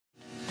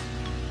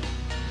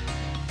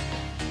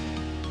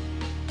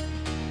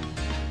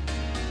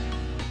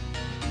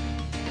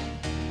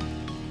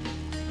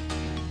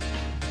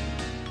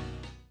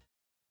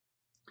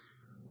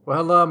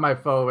Well, hello, my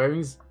fellow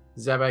Ravens.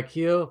 Zabak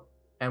here,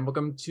 and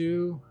welcome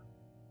to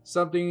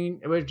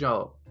something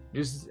original.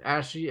 This is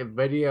actually a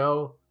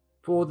video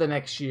for the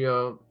next year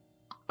of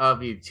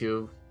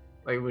YouTube,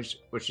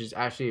 which is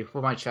actually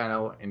for my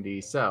channel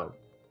indeed. So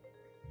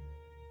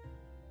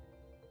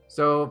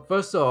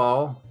first of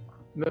all,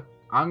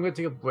 I'm gonna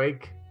take a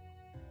break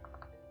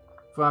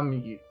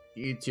from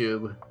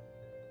YouTube.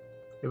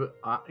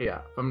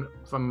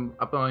 From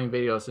uploading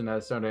videos and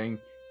that sort of thing.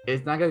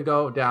 It's not gonna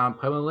go down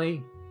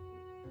permanently.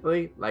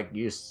 Like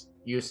you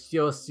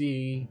still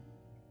see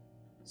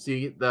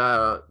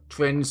the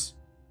twins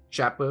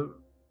chapter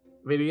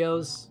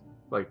videos,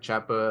 like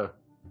chapter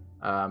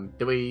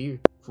 3,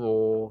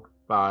 4,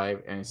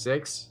 5, and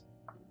 6.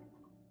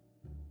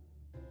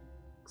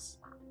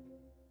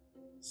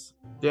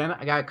 Then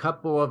I got a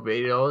couple of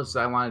videos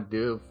I want to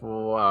do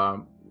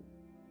for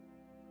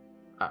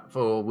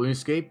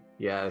RuneScape.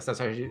 Yeah, that's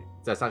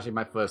actually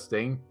my first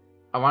thing.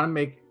 I want to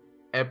make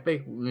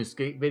epic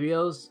RuneScape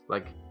videos,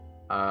 like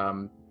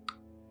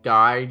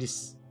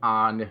guides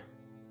on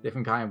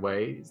different kind of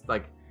ways.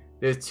 Like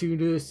there's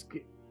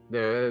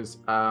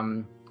a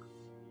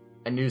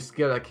new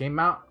skill that came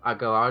out,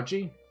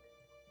 Archaeology.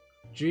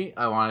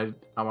 I want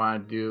to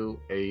do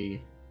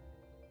a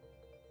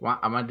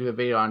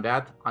video on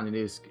that, on the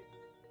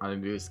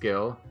new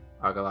skill,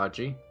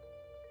 Archaeology.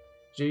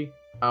 I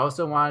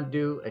also want to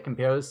do a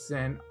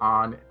comparison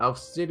on Elf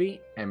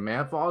City and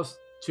Mana Falls,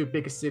 two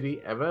biggest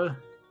city ever,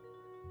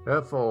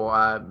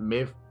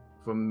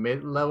 for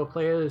mid-level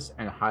players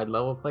and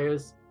high-level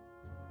players.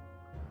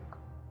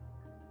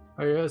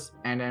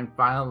 And then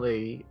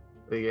finally,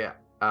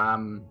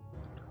 I'm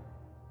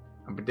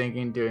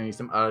thinking doing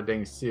some other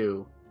things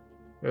too.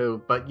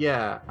 But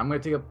yeah, I'm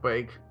gonna take a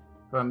break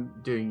from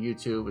doing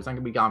YouTube. It's not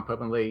gonna be gone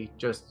permanently.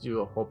 Just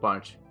do a whole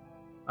bunch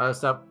other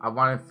stuff. I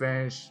want to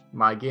finish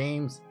my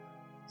games.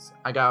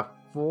 I got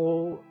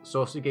 4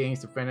 social games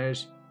to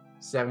finish.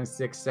 7,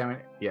 6, 7,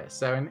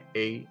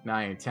 8,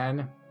 9, and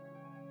 10.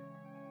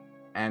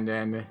 And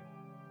then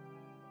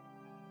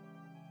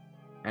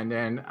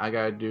I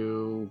gotta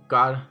do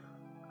God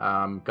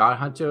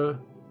Hunter,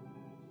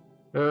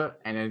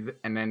 and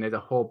then there's a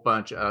whole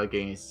bunch of other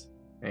games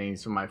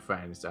for my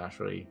friends,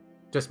 actually,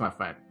 just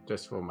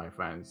for my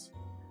friends.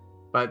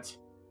 But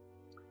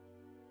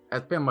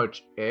that's pretty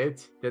much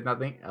it. There's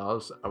nothing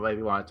else I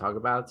really want to talk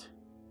about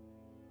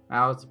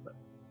else.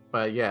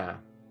 But yeah,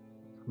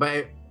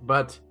 but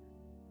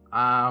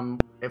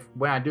if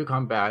when I do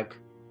come back,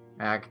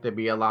 there'll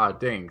be a lot of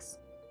things,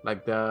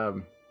 like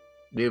the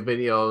new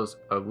videos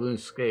of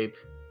RuneScape,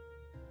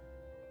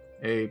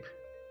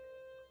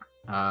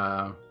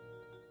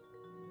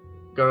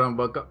 go and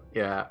look up.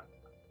 Yeah,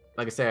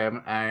 like I said,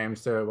 I'm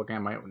still working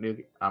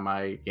on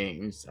my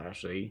games,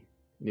 actually,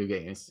 new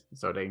games.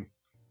 So they're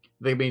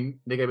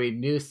gonna be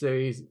new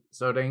series.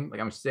 So like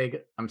I'm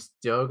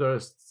still gonna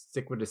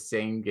stick with the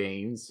same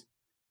games,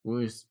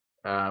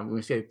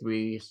 RuneScape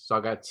 3,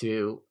 Saga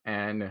 2,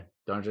 and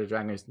Dungeons &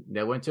 Dragons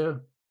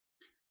Neverwinter.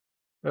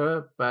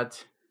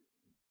 But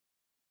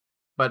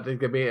there's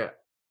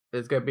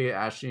gonna be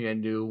actually a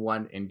new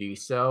one indeed.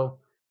 So,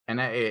 and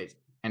that is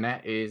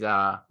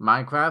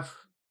Minecraft.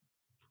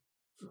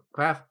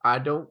 I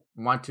don't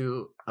want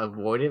to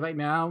avoid it right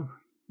now,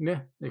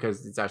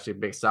 because it's actually a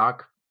big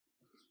stock.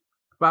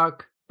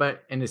 But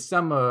in the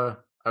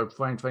summer of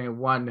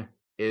 2021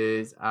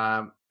 is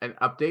an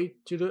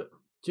update to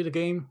the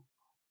game,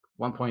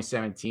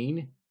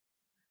 1.17,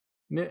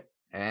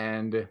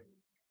 and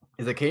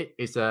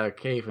it's a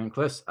Cave and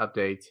Cliffs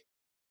update,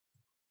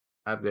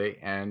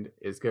 and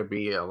it's gonna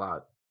be a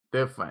lot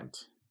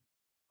different.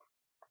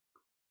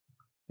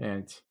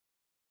 And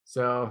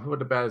so who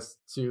the best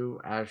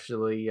to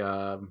actually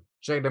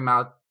check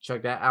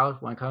that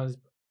out when it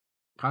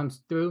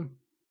comes through.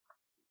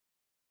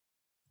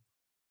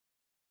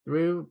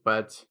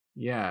 But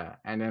yeah,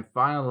 and then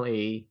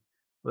finally,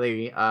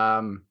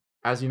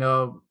 as you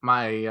know,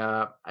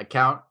 my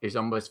account is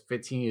almost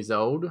 15 years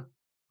old.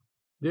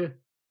 Yeah.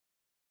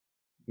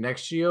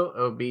 Next year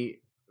it'll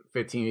be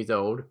 15 years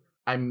old.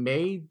 I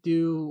may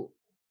do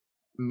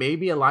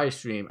maybe a live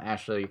stream,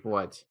 actually,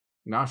 for it.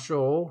 Not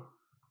sure,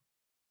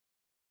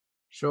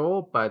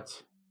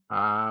 but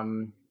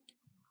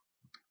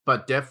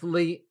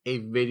definitely a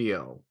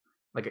video,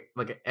 like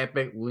an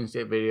epic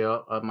RuneScape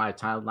video of my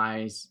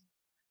timelines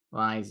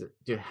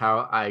to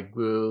how I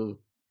grew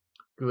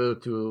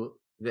to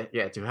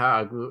how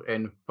I grew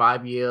in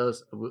 5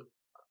 years.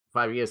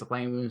 5 years of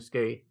playing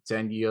RuneScape,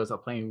 10 years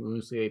of playing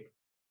RuneScape,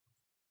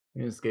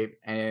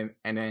 and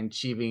then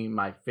achieving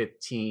my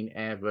 15th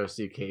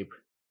anniversary cape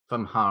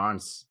from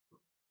Hans,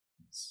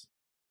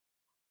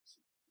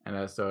 and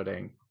that sort of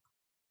thing.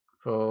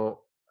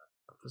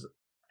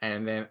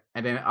 And then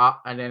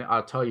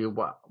I'll tell you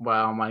what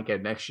I want to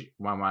get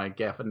what I want to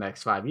get for the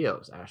next 5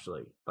 years.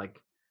 Actually,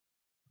 like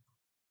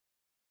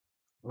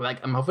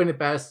I'm hoping the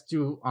best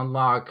to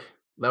unlock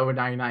level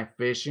 99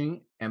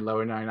 fishing and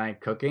level 99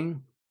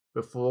 cooking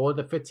before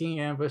the 15th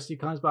anniversary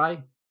comes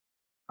by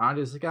on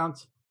this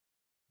account.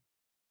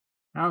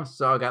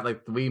 So I got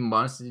like 3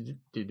 months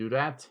to do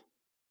that.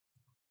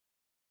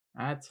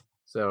 at.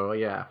 So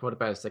yeah, for the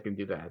best I can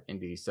do that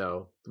indeed.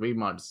 So 3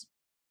 months.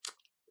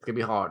 It's gonna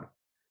be hard.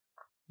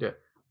 Yeah.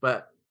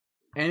 But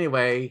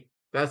anyway,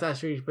 that's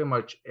actually pretty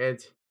much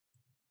it.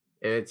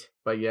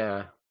 But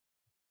yeah.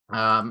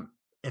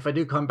 If I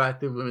do come back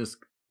to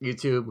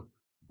YouTube,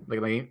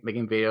 like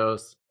making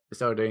videos,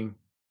 starting,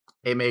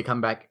 it may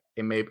come back.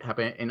 It may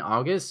happen in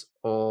August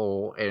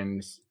or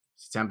in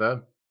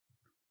September.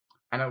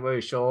 I'm not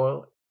really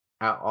sure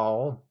at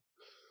all,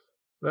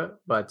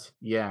 but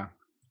yeah,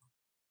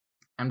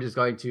 I'm just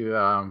going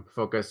to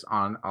focus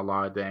on a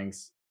lot of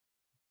things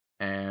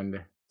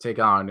and take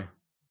on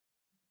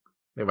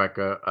the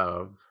record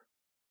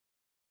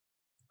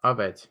of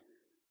it.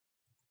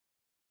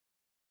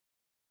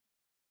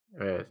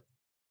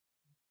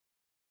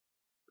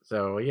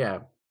 So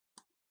yeah.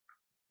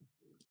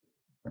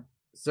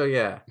 So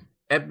yeah,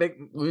 Epic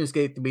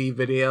RuneScape 3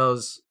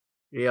 videos,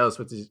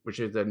 which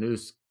is the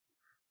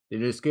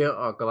new skill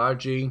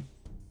archaeology.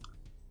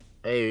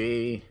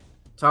 A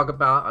talk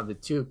about the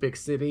two big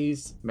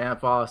cities,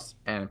 Manafoss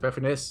and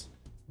Epiphanius.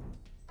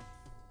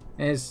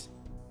 Is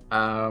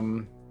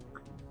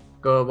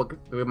go look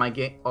through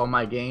all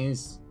my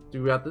games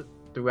throughout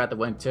the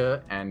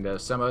winter and the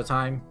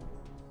summertime.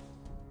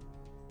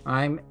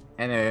 And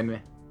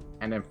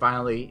then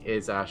finally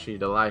is actually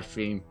the live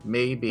stream.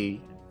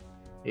 Maybe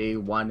a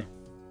one,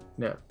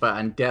 no, but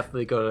I'm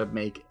definitely gonna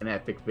make an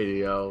epic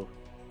video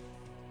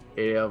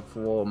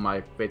for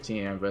my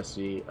 15th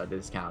anniversary of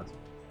this account.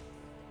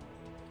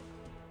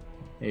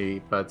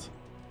 Maybe, but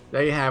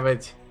there you have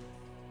it.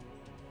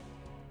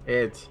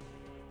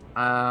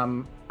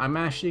 I'm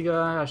actually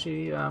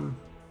gonna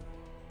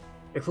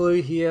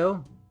include here.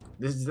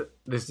 This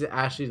is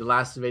actually the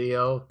last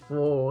video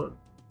for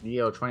the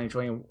year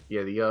 2020.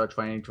 Yeah, the year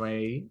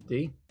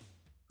 2020.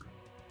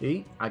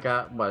 I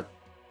got what?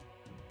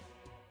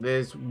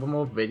 There's one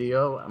more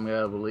video I'm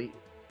gonna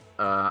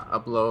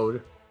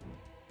upload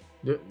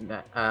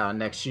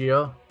next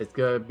year. It's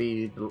gonna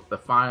be the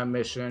final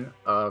mission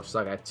of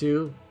Saga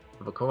 2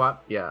 of a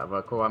co-op. Yeah, of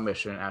a co-op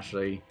mission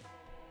actually.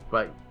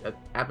 But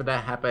after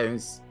that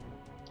happens,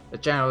 the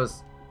channel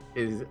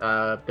is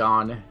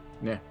gone,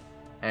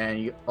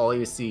 and all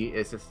you see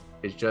is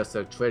just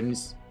the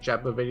Twins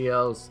chapter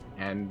videos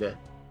and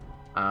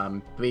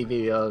 3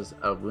 videos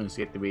of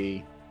RuneScape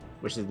 3,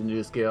 which is the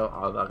new skill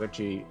of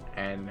archaeology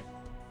and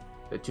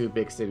the 2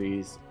 big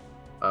cities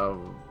of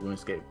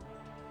RuneScape,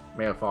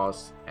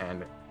 Manafoss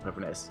and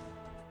Epiphanius.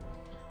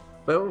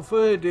 But without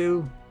further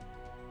ado,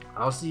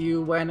 I'll see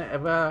you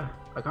whenever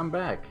I come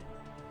back.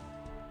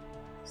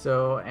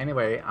 So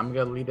anyway, I'm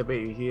gonna leave the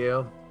video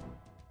here,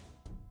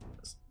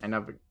 and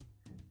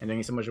thank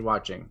you so much for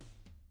watching.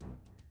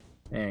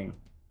 And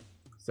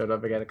so don't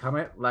forget to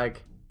comment,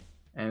 like,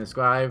 and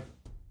subscribe.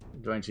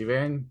 Join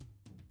Chiven.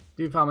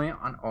 Do follow me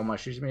on all my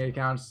social media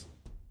accounts,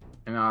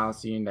 and I'll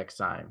see you next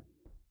time.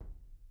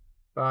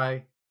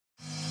 Bye.